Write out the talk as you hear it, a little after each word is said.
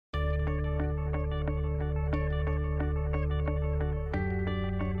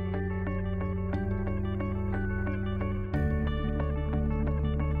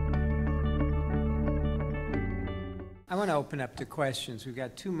I want to open up to questions. We've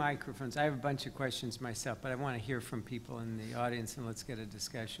got 2 microphones. I have a bunch of questions myself, but I want to hear from people in the audience, and let's get a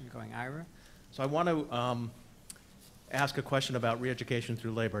discussion going. Ira? So I want to ask a question about re-education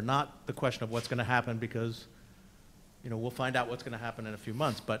through labor, not the question of what's going to happen, because we'll find out what's going to happen in a few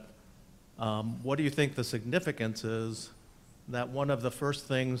months, but what do you think the significance is that one of the first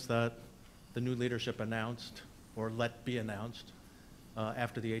things that the new leadership announced, or let be announced,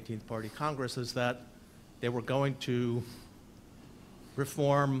 after the 18th Party Congress is that they were going to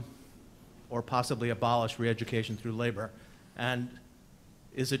reform or possibly abolish re-education through labor? And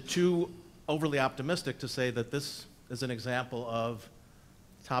is it too overly optimistic to say that this is an example of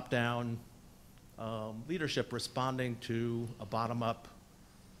top-down leadership responding to a bottom-up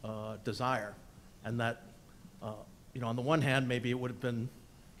desire? And that, on the one hand, maybe it would have been,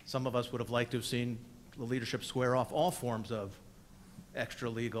 some of us would have liked to have seen the leadership square off all forms of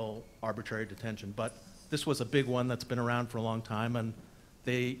extra-legal arbitrary detention, but this was a big one that's been around for a long time, and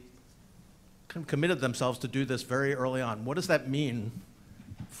they committed themselves to do this very early on. What does that mean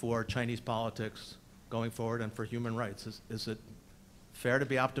for Chinese politics going forward and for human rights? Is it fair to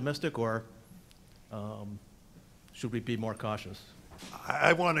be optimistic, or should we be more cautious?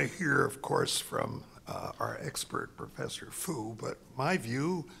 I want to hear, of course, from our expert, Professor Fu, but my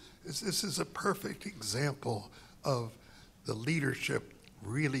view is this is a perfect example of the leadership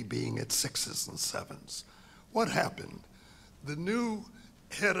really being at 6s and 7s. What happened? The new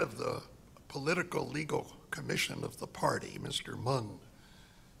head of the Political Legal Commission of the party, Mr. Meng,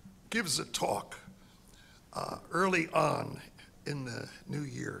 gives a talk early on in the new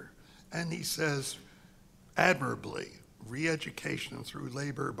year, and he says, admirably, re-education through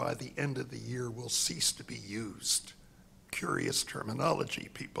labor by the end of the year will cease to be used. Curious terminology,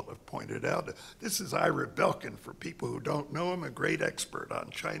 people have pointed out. This is Ira Belkin, for people who don't know him, a great expert on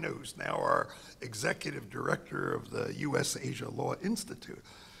China, who's now our executive director of the U.S. Asia Law Institute.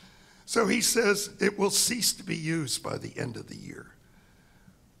 So he says it will cease to be used by the end of the year.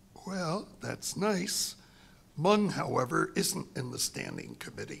 Well, that's nice. Meng, however, isn't in the standing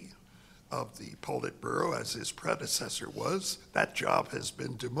committee of the Politburo as his predecessor was. That job has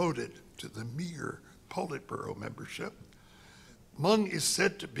been demoted to the mere Politburo membership. Meng is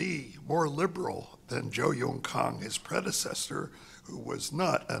said to be more liberal than Zhou Yongkang, his predecessor, who was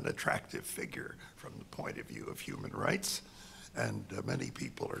not an attractive figure from the point of view of human rights, and many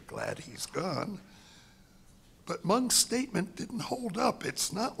people are glad he's gone. But Meng's statement didn't hold up.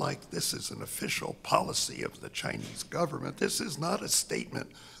 It's not like this is an official policy of the Chinese government. This is not a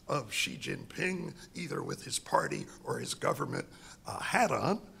statement of Xi Jinping, either with his party or his government hat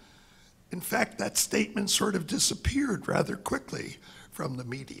on. In fact, that statement sort of disappeared rather quickly from the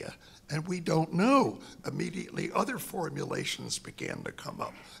media, and we don't know. Immediately, other formulations began to come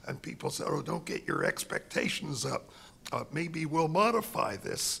up, and people said, oh, don't get your expectations up. Maybe we'll modify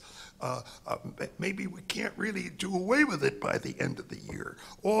this. Maybe we can't really do away with it by the end of the year.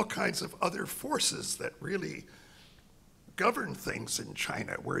 All kinds of other forces that really govern things in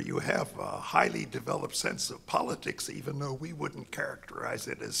China, where you have a highly developed sense of politics, even though we wouldn't characterize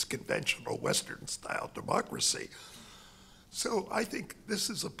it as conventional Western-style democracy. So I think this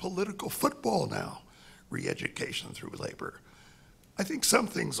is a political football now, re-education through labor. I think some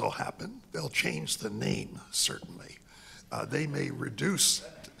things will happen. They'll change the name, certainly. They may reduce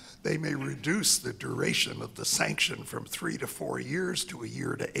the duration of the sanction from 3 to 4 years to a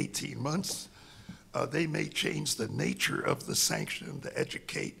year to 18 months. They may change the nature of the sanction to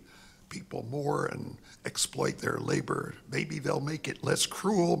educate people more and exploit their labor. Maybe they'll make it less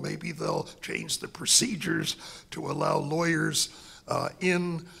cruel. Maybe they'll change the procedures to allow lawyers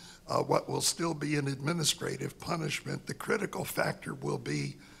in what will still be an administrative punishment. The critical factor will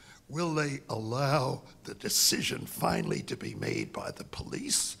be, will they allow the decision finally to be made by the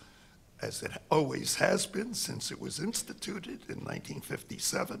police, as it always has been since it was instituted in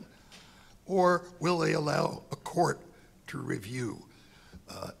 1957? Or will they allow a court to review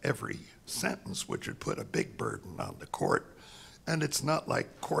every sentence, which would put a big burden on the court? And it's not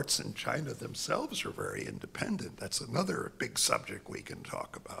like courts in China themselves are very independent. That's another big subject we can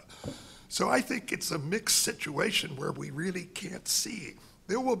talk about. So I think it's a mixed situation where we really can't see.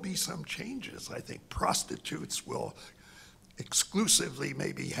 There will be some changes. I think prostitutes will exclusively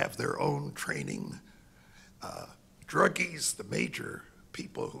maybe have their own training. Druggies, the major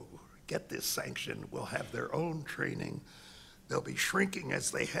people who get this sanction, will have their own training. They'll be shrinking, as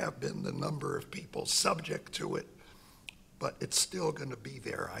they have been, the number of people subject to it, but it's still going to be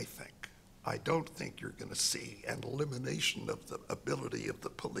there, I think. I don't think you're going to see an elimination of the ability of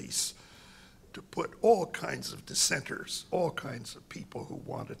the police to put all kinds of dissenters, all kinds of people who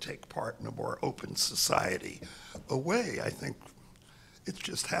want to take part in a more open society away. I think it's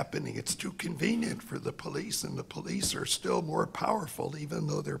just happening. It's too convenient for the police, and the police are still more powerful, even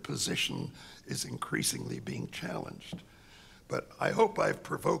though their position is increasingly being challenged. But I hope I've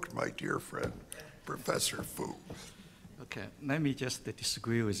provoked my dear friend, Professor Fu. Okay, let me just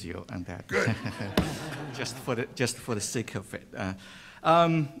disagree with you on that. Good. just for the sake of it.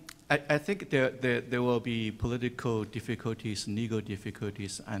 I think there will be political difficulties, legal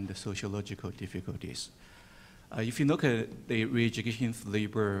difficulties, and sociological difficulties. If you look at the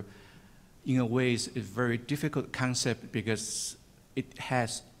re-education-through-labor, in a way, it's a very difficult concept because it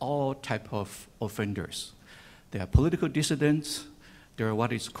has all types of offenders. There are political dissidents. There are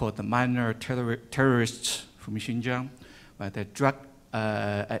what is called the minor terrorists from Xinjiang. There are drug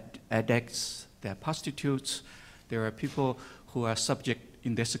addicts. There are prostitutes. There are people who are subject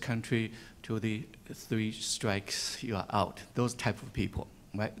in this country to the 3 strikes, you are out. Those type of people.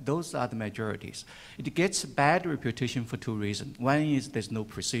 Right? Those are the majorities. It gets bad reputation for 2 reasons. One is there's no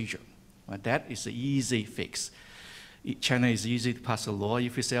procedure. Right? That is an easy fix. China is easy to pass a law.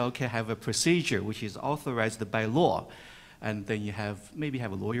 If you say, okay, have a procedure which is authorized by law, and then you maybe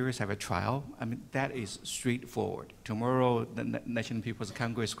have lawyers, have a trial. I mean, that is straightforward. Tomorrow, the National People's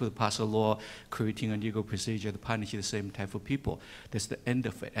Congress could pass a law creating a legal procedure to punish the same type of people. That's the end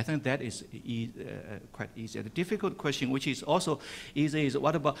of it. I think that is quite easy. The difficult question, which is also easy, is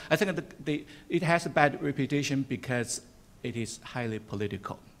what about, I think it has a bad reputation because it is highly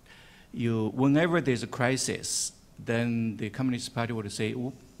political. Whenever there's a crisis, then the Communist Party would say,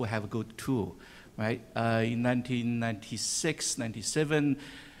 oh, we have a good tool. Right? In 1996, 97,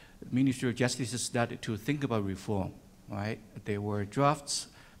 the Ministry of Justice started to think about reform. Right? There were drafts,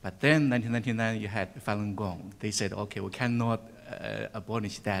 but then 1999 you had Falun Gong. They said, okay, we cannot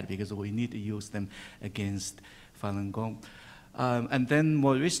abolish that because we need to use them against Falun Gong. And then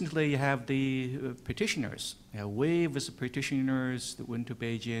more recently you have the petitioners. A wave of petitioners that went to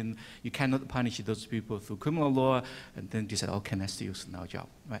Beijing. You cannot punish those people through criminal law, and then they said, okay, let's use now job.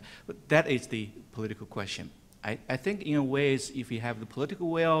 Right? But that is the political question. I think in a ways, if you have the political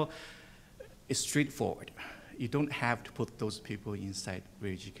will, it's straightforward. You don't have to put those people inside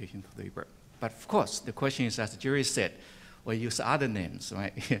re-education-through-labor. But of course, the question is, as Jerry said, well, use other names,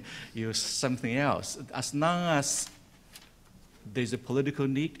 right? Use something else. As long as there's a political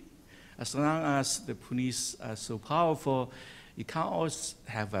need, as long as the police are so powerful, you can always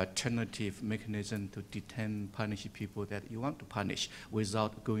have an alternative mechanism to detain, punish people that you want to punish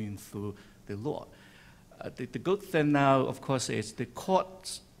without going through the law. The good thing now, of course, is the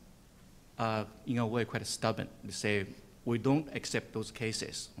courts are, in a way, quite stubborn. They say, we don't accept those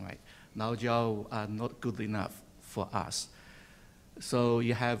cases, right? Now jail are not good enough for us. So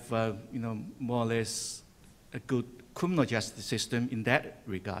you have, more or less a good criminal justice system in that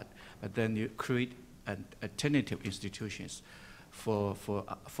regard, but then you create alternative institutions for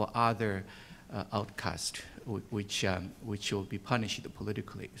other outcasts, which will be punished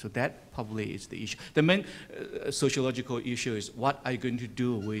politically. So that probably is the issue. The main sociological issue is what are you going to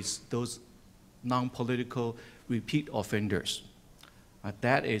do with those non-political repeat offenders?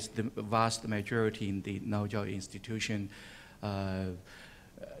 That is the vast majority in the Naojiao institution.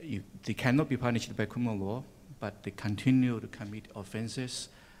 They cannot be punished by criminal law, but they continue to commit offenses.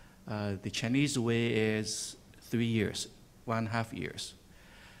 The Chinese way is 3 years, 1.5 years.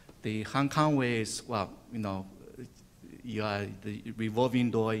 The Hong Kong way is, well, you are the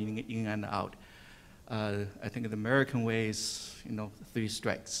revolving door in and out. I think the American way is, 3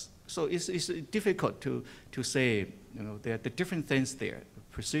 strikes. So it's difficult to say, there are the different things there,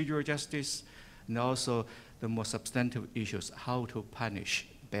 procedural justice, and also the more substantive issues, how to punish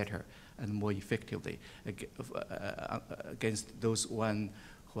better and more effectively against those who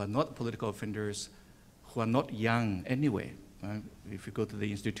are not political offenders, who are not young anyway. If you go to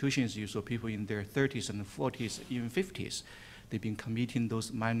the institutions, you saw people in their 30s and 40s, even 50s. They've been committing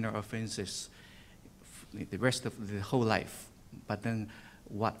those minor offenses the rest of the whole life. But then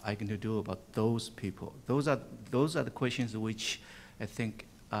what are you going to do about those people? Those are the questions which I think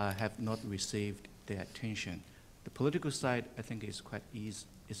have not received the attention. The political side, I think, is quite easy.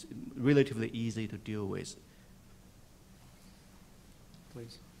 It's relatively easy to deal with.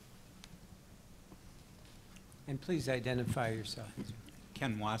 Please. And please identify yourself.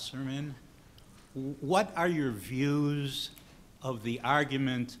 Ken Wasserman. What are your views of the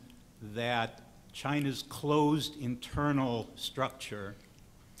argument that China's closed internal structure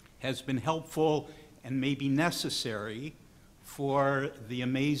has been helpful and maybe necessary for the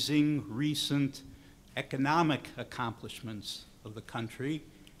amazing recent economic accomplishments of the country,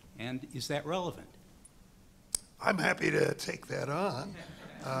 And is that relevant? I'm happy to take that on.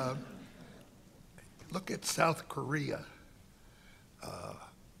 Look at South Korea.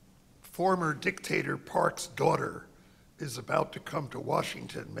 Former dictator Park's daughter is about to come to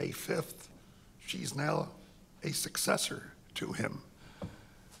Washington May 5th. She's now a successor to him.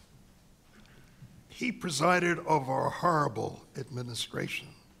 He presided over a horrible administration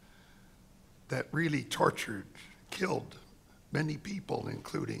that really tortured, killed many people,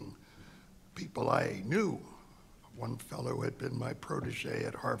 including people I knew. One fellow had been my protege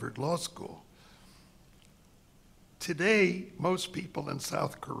at Harvard Law School. Today, most people in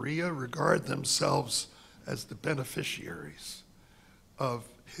South Korea regard themselves as the beneficiaries of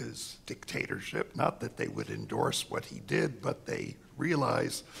his dictatorship. Not that they would endorse what he did, but they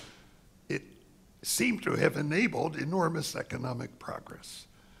realize it seemed to have enabled enormous economic progress.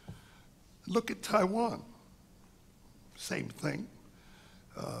 Look at Taiwan. Same thing.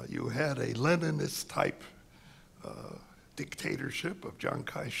 You had a Leninist-type dictatorship of Chiang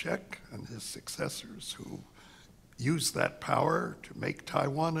Kai-shek and his successors who used that power to make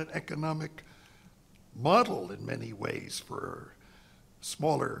Taiwan an economic model in many ways for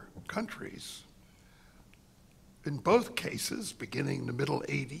smaller countries. In both cases, beginning in the middle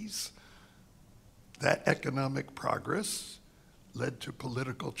 80s, that economic progress led to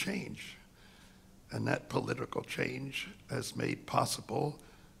political change. And that political change has made possible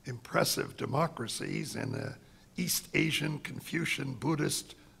impressive democracies in the East Asian Confucian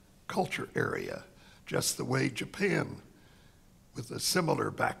Buddhist culture area, just the way Japan, with a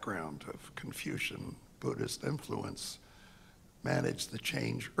similar background of Confucian Buddhist influence, managed the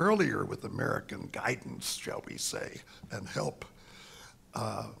change earlier with American guidance, shall we say, and help.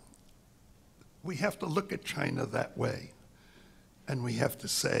 We have to look at China that way, and we have to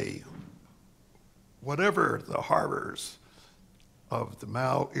say, whatever the horrors of the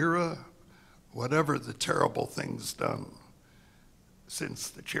Mao era, whatever the terrible things done since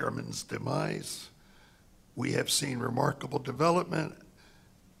the chairman's demise, we have seen remarkable development,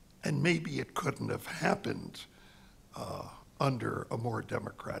 and maybe it couldn't have happened under a more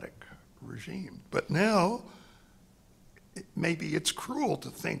democratic regime. But now, maybe it's cruel to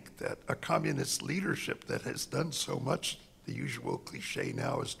think that a communist leadership that has done so much, the usual cliche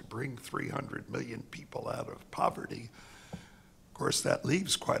now is to bring 300 million people out of poverty. Of course, that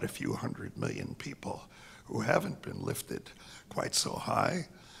leaves quite a few 100 million people who haven't been lifted quite so high.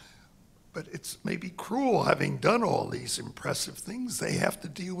 But it's maybe cruel, having done all these impressive things, they have to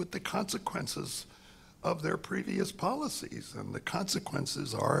deal with the consequences of their previous policies. And the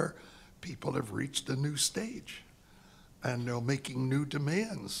consequences are people have reached a new stage and they're making new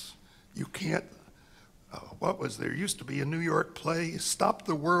demands. You can't, there used to be a New York play, Stop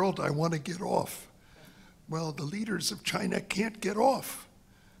the World, I Want to Get Off. Well, the leaders of China can't get off.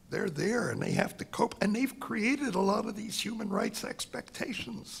 They're there and they have to cope, and they've created a lot of these human rights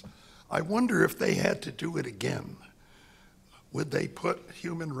expectations. I wonder if they had to do it again. Would they put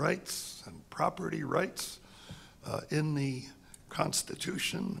human rights and property rights in the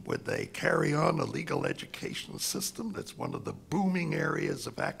Constitution? Would they carry on a legal education system that's one of the booming areas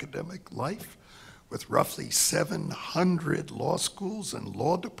of academic life, with roughly 700 law schools and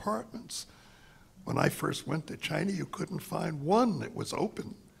law departments? When I first went to China, you couldn't find one that was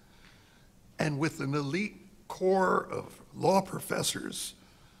open. And with an elite core of law professors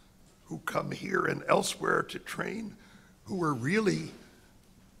who come here and elsewhere to train, who are really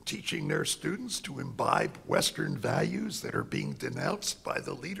teaching their students to imbibe Western values that are being denounced by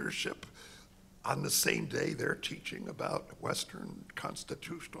the leadership on the same day they're teaching about Western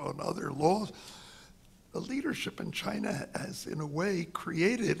constitutional and other laws. The leadership in China has, in a way,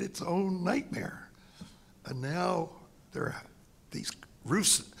 created its own nightmare. And now there are these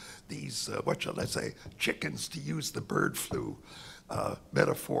what shall I say, chickens, to use the bird flu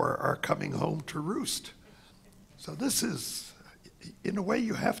metaphor, are coming home to roost. So this is, in a way,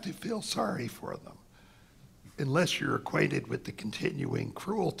 you have to feel sorry for them, unless you're acquainted with the continuing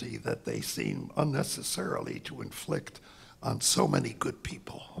cruelty that they seem unnecessarily to inflict on so many good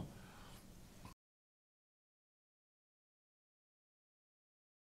people.